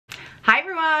Hi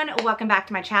everyone, welcome back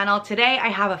to my channel. Today I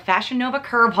have a Fashion Nova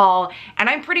curve haul and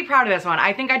I'm pretty proud of this one.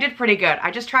 I think I did pretty good.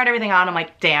 I just tried everything on. I'm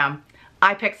like, damn,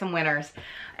 I picked some winners.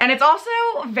 And it's also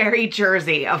very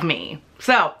Jersey of me.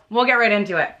 So we'll get right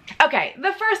into it. Okay,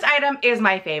 the first item is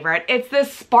my favorite. It's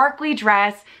this sparkly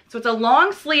dress. So it's a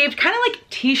long sleeved, kind of like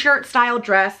t-shirt style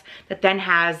dress that then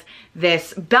has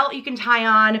this belt you can tie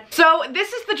on. So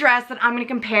this is the dress that I'm gonna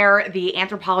compare the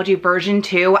Anthropologie version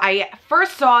to. I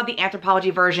first saw the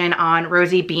Anthropologie version on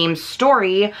Rosie Beam's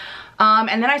story,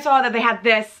 and then I saw that they had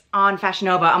this on Fashion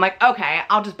Nova. I'm like, okay,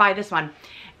 I'll just buy this one.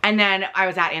 And then I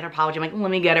was at Anthropologie, I'm like, let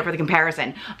me get it for the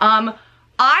comparison.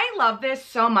 I love this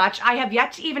so much. I have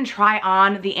yet to even try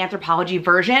on the Anthropologie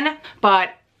version,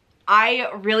 but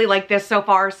I really like this so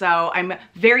far, so I'm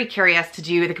very curious to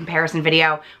do the comparison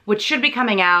video, which should be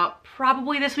coming out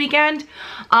probably this weekend.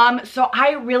 So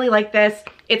I really like this.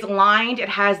 It's lined, it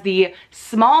has the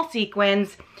small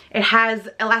sequins, it has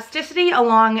elasticity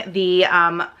along the,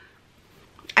 I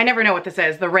never know what this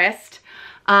is, the wrist.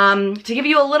 To give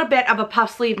you a little bit of a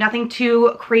puff sleeve, nothing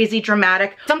too crazy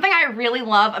dramatic. Something I really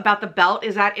love about the belt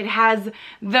is that it has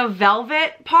the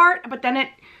velvet part, but then it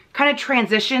kind of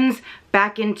transitions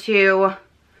back into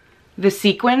the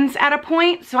sequins at a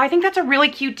point. So I think that's a really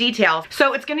cute detail.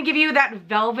 So it's gonna give you that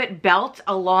velvet belt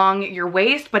along your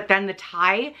waist, but then the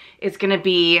tie is gonna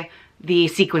be the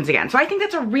sequins again. So I think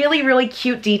that's a really, really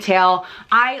cute detail.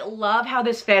 I love how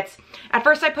this fits. At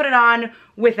first I put it on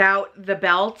without the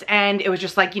belt and it was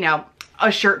just like, you know,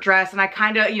 a shirt dress, and I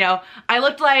kind of, you know, I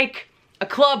looked like a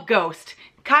club ghost.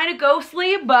 Kind of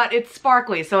ghostly, but it's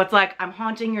sparkly. So it's like, I'm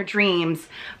haunting your dreams,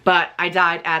 but I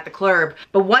died at the club.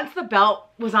 But once the belt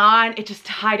was on, it just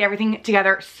tied everything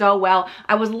together so well.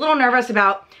 I was a little nervous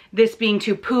about this being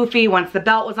too poofy once the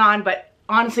belt was on, but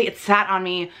honestly, it sat on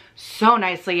me so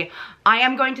nicely. I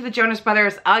am going to the Jonas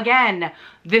Brothers again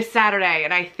this Saturday,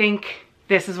 and I think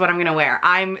this is what I'm gonna wear.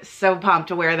 I'm so pumped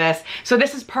to wear this. So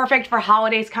this is perfect for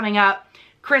holidays coming up,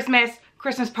 Christmas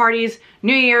parties,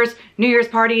 New Year's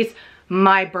parties,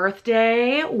 my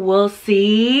birthday, we'll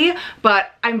see.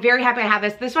 But I'm very happy I have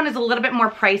this. This one is a little bit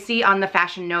more pricey on the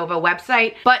Fashion Nova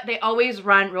website, but they always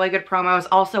run really good promos.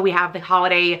 Also, we have the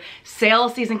holiday sale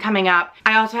season coming up.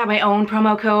 I also have my own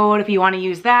promo code if you want to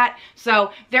use that.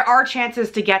 So there are chances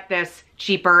to get this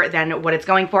cheaper than what it's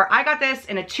going for. I got this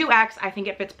in a 2X. I think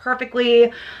it fits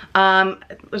perfectly.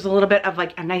 There's a little bit of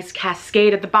like a nice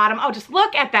cascade at the bottom. Oh, just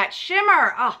look at that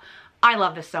shimmer. Oh, I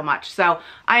love this so much. So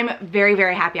I'm very,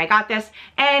 very happy I got this.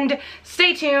 And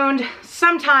stay tuned,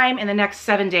 sometime in the next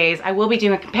 7 days, I will be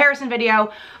doing a comparison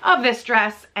video of this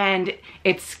dress and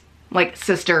its like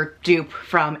sister dupe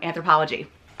from Anthropologie.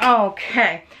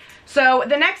 Okay, so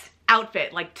the next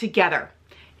outfit, like together,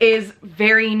 is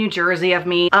very New Jersey of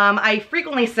me. I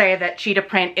frequently say that Cheetah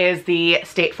print is the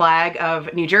state flag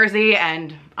of New Jersey,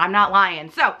 and I'm not lying.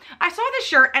 So I saw this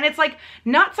shirt and it's like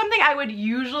not something I would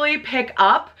usually pick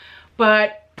up,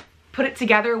 but put it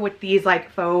together with these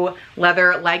like faux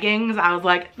leather leggings. I was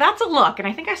like, that's a look, and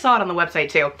I think I saw it on the website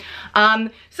too.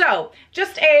 So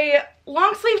just a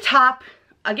long sleeve top.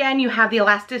 Again, you have the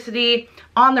elasticity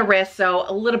on the wrist, so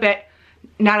a little bit,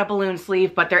 not a balloon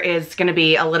sleeve, but there is gonna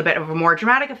be a little bit of a more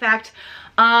dramatic effect.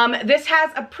 This has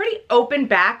a pretty open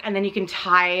back, and then you can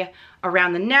tie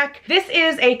around the neck. This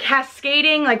is a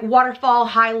cascading, like waterfall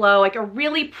high-low, like a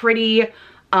really pretty,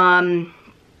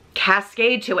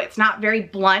 cascade to it. It's not very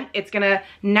blunt. It's gonna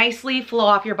nicely flow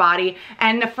off your body,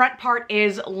 and the front part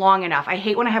is long enough. I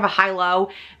hate when I have a high-low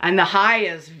and the high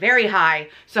is very high,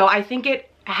 so I think it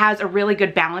has a really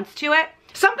good balance to it.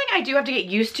 Something I do have to get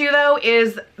used to though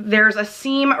is there's a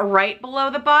seam right below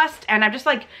the bust, and I'm just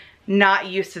like not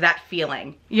used to that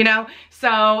feeling, you know?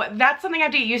 So that's something I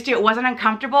have to get used to. It wasn't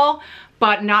uncomfortable,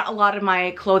 but not a lot of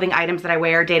my clothing items that I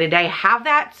wear day to day have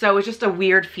that, so it's just a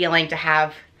weird feeling to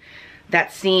have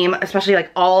that seam, especially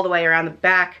like all the way around the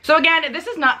back. So again, this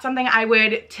is not something I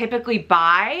would typically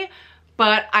buy,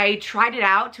 but I tried it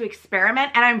out to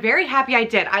experiment, and I'm very happy I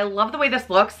did. I love the way this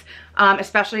looks,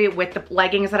 especially with the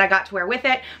leggings that I got to wear with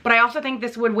it, but I also think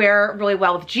this would wear really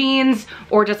well with jeans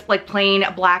or just like plain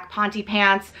black ponte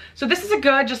pants. So this is a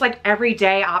good, just like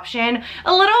everyday option.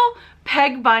 A little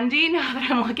Peg Bundy now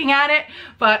that I'm looking at it,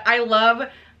 but I love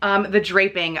the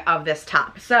draping of this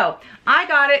top. So I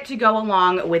got it to go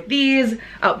along with these.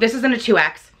 Oh, this is in a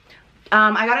 2X.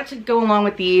 I got it to go along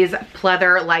with these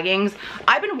pleather leggings.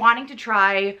 I've been wanting to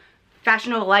try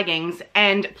Fashion Nova leggings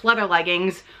and pleather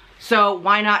leggings, so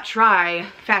why not try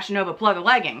Fashion Nova pleather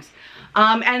leggings?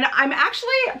 And I'm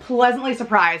actually pleasantly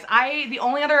surprised. The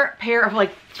only other pair of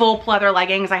like full pleather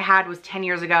leggings I had was 10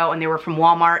 years ago, and they were from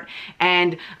Walmart,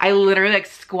 and I literally like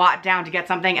squat down to get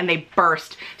something and they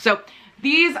burst. So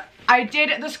these I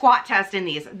did the squat test in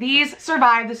these. These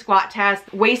survived the squat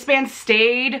test. Waistband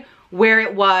stayed where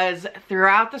it was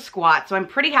throughout the squat, so I'm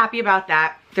pretty happy about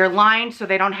that. They're lined so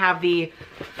they don't have the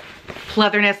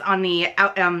pleatherness on the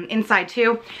inside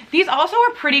too. These also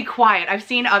are pretty quiet. I've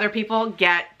seen other people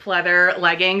get pleather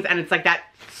leggings and it's like that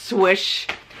swoosh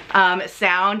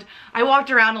sound. I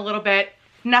walked around a little bit,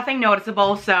 nothing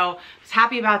noticeable, so I was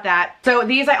happy about that. So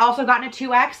these I also got in a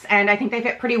 2X and I think they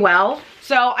fit pretty well.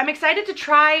 So I'm excited to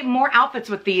try more outfits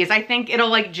with these. I think it'll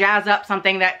like jazz up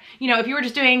something that, you know, if you were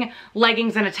just doing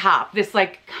leggings and a top, this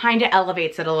like kind of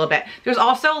elevates it a little bit. There's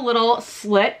also a little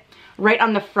slit right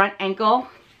on the front ankle,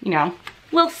 you know,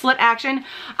 little slit action.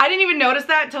 I didn't even notice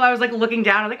that until I was like looking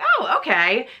down. I was like, oh,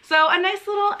 okay. So a nice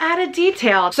little added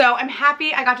detail. So I'm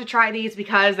happy I got to try these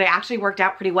because they actually worked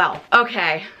out pretty well.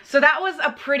 Okay, so that was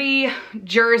a pretty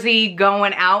Jersey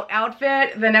going out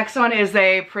outfit. The next one is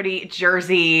a pretty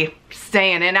Jersey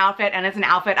staying in outfit, and it's an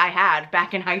outfit I had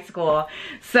back in high school.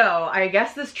 So I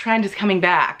guess this trend is coming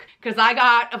back because I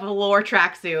got a velour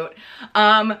tracksuit.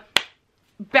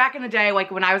 Back in the day, like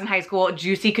when I was in high school,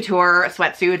 Juicy Couture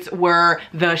sweatsuits were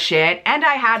the shit, and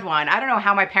I had one. I don't know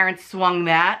how my parents swung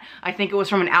that. I think it was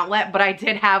from an outlet, but I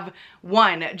did have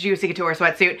one Juicy Couture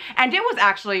sweatsuit, and it was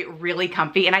actually really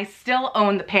comfy, and I still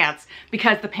own the pants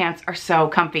because the pants are so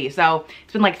comfy. So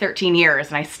it's been like 13 years,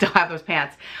 and I still have those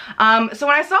pants. So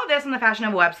when I saw this on the Fashion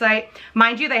Nova website,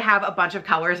 mind you, they have a bunch of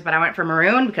colors, but I went for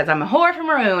maroon because I'm a whore for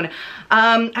maroon.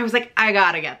 I was like, I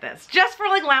gotta get this. Just for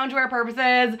like loungewear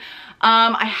purposes,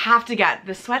 I have to get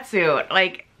the sweatsuit,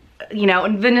 like, you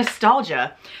know, the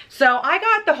nostalgia. So I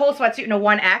got the whole sweatsuit in a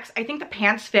 1X. I think the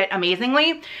pants fit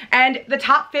amazingly, and the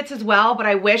top fits as well, but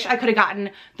I wish I could have gotten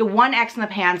the 1X in the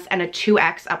pants and a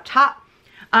 2X up top.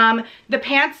 The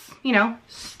pants, you know,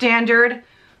 standard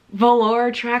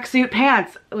velour tracksuit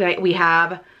pants. We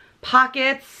have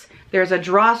pockets, there's a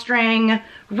drawstring,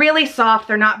 really soft.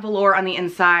 They're not velour on the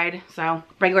inside, so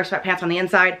regular sweatpants on the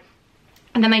inside.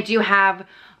 And then they do have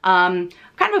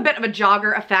kind of a bit of a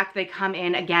jogger effect. They come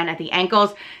in again at the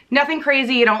ankles. Nothing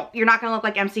crazy. You're not gonna look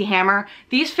like MC Hammer.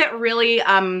 These fit really,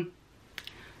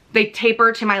 they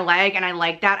taper to my leg, and I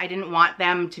like that. I didn't want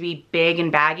them to be big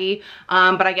and baggy,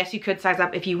 but I guess you could size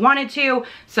up if you wanted to.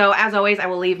 So as always, I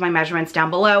will leave my measurements down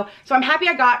below. So I'm happy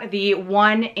I got the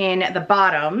one in the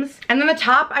bottoms. And then the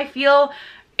top, I feel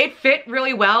it fit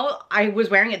really well. I was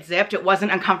wearing it zipped. It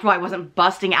wasn't uncomfortable. I wasn't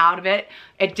busting out of it.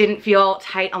 It didn't feel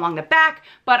tight along the back,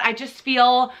 but I just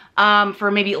feel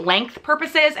for maybe length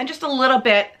purposes and just a little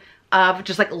bit of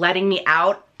just like letting me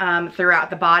out throughout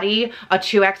the body, a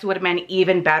 2X would have been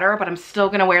even better, but I'm still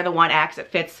gonna wear the 1X. It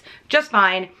fits just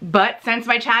fine. But since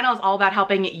my channel is all about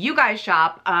helping you guys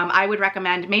shop, I would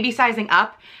recommend maybe sizing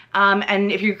up.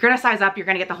 And if you're gonna size up, you're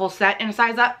gonna get the whole set in a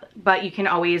size up, but you can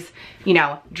always, you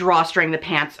know, drawstring the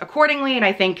pants accordingly, and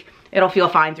I think it'll feel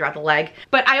fine throughout the leg.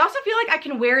 But I also feel like I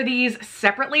can wear these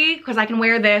separately because I can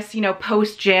wear this, you know,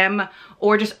 post gym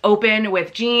or just open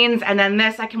with jeans, and then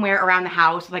this I can wear around the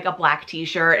house with like a black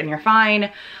t-shirt and you're fine.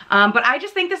 But I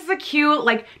just think this is a cute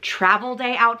like travel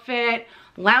day outfit,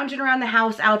 lounging around the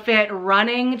house outfit,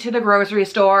 running to the grocery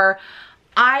store.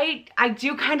 I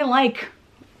do kind of like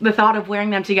the thought of wearing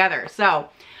them together. So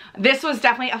this was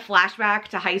definitely a flashback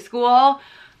to high school.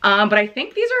 But I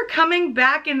think these are coming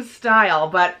back in style,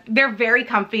 but they're very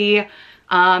comfy.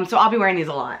 So I'll be wearing these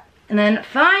a lot. And then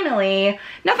finally,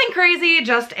 nothing crazy,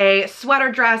 just a sweater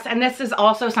dress. And this is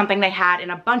also something they had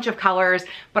in a bunch of colors,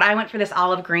 but I went for this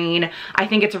olive green. I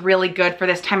think it's really good for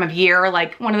this time of year,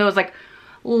 like one of those like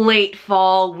late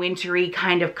fall, wintry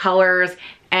kind of colors,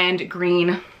 and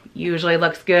green usually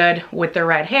looks good with the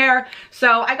red hair.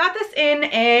 So I got this in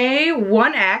a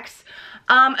 1X.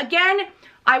 Again,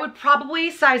 I would probably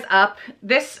size up.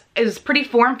 This is pretty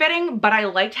form-fitting, but I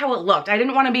liked how it looked. I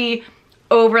didn't want to be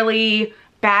overly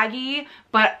baggy,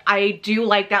 but I do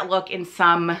like that look in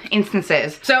some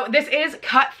instances. So this is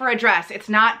cut for a dress. It's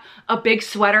not a big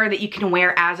sweater that you can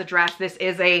wear as a dress. This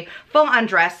is a full-on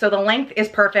dress, so the length is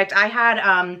perfect. I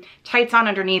had tights on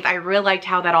underneath. I really liked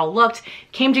how that all looked.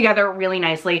 Came together really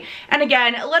nicely. And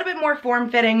again, a little bit more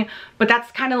form-fitting, but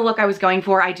that's kind of the look I was going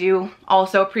for. I do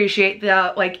also appreciate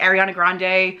the like Ariana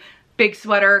Grande big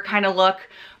sweater kind of look,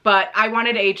 but I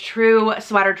wanted a true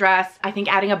sweater dress. I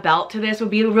think adding a belt to this would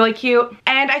be really cute.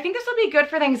 And I think this would be good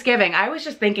for Thanksgiving. I was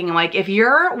just thinking, like, if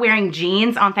you're wearing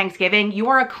jeans on Thanksgiving, you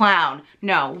are a clown.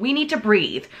 No, we need to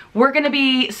breathe. We're gonna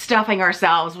be stuffing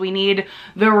ourselves. We need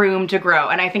the room to grow.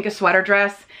 And I think a sweater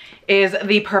dress is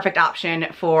the perfect option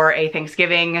for a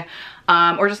Thanksgiving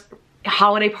or just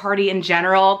holiday party in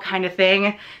general kind of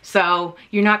thing. So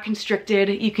you're not constricted.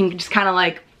 You can just kind of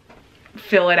like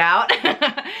fill it out.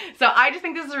 So I just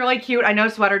think this is really cute. I know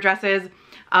sweater dresses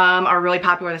are really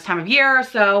popular this time of year,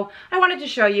 so I wanted to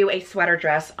show you a sweater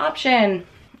dress option.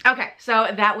 Okay, so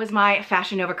that was my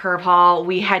Fashion Nova Curve haul.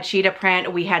 We had cheetah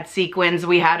print, we had sequins,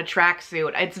 we had a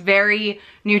tracksuit. It's very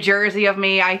New Jersey of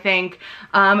me, I think.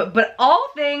 But all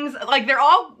things, like they're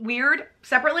all weird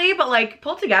separately, but like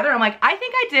pulled together, I'm like, I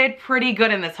think I did pretty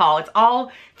good in this haul. It's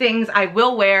all things I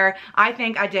will wear. I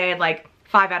think I did like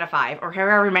 5 out of 5 or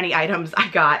however many items I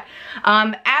got.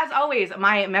 As always,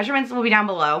 my measurements will be down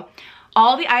below.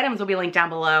 All the items will be linked down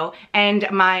below, and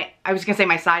I was gonna say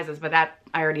my sizes, but that,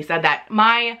 I already said that.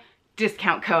 My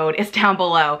discount code is down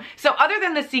below. So other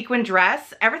than the sequin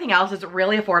dress, everything else is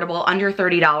really affordable, under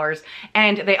 $30,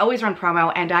 and they always run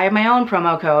promo, and I have my own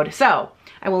promo code. So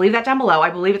I will leave that down below. I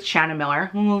believe it's Shannon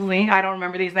Miller. We'll see. I don't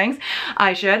remember these things.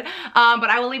 I should. But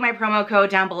I will leave my promo code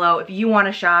down below if you want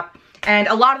to shop. And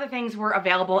a lot of the things were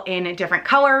available in different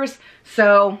colors.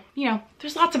 So, you know,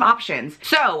 there's lots of options.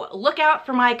 So look out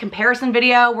for my comparison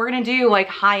video. We're gonna do like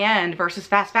high-end versus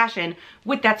fast fashion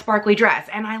with that sparkly dress.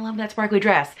 And I love that sparkly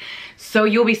dress. So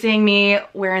you'll be seeing me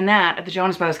wearing that at the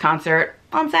Jonas Brothers concert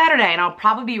on Saturday. And I'll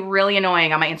probably be really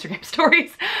annoying on my Instagram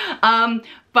stories. Yeah,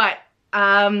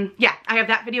 I have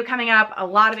that video coming up, a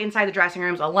lot of inside the dressing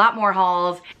rooms, a lot more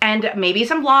hauls, and maybe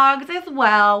some vlogs as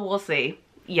well. We'll see.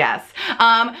 Yes.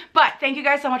 But thank you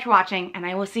guys so much for watching, and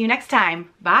I will see you next time.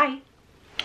 Bye.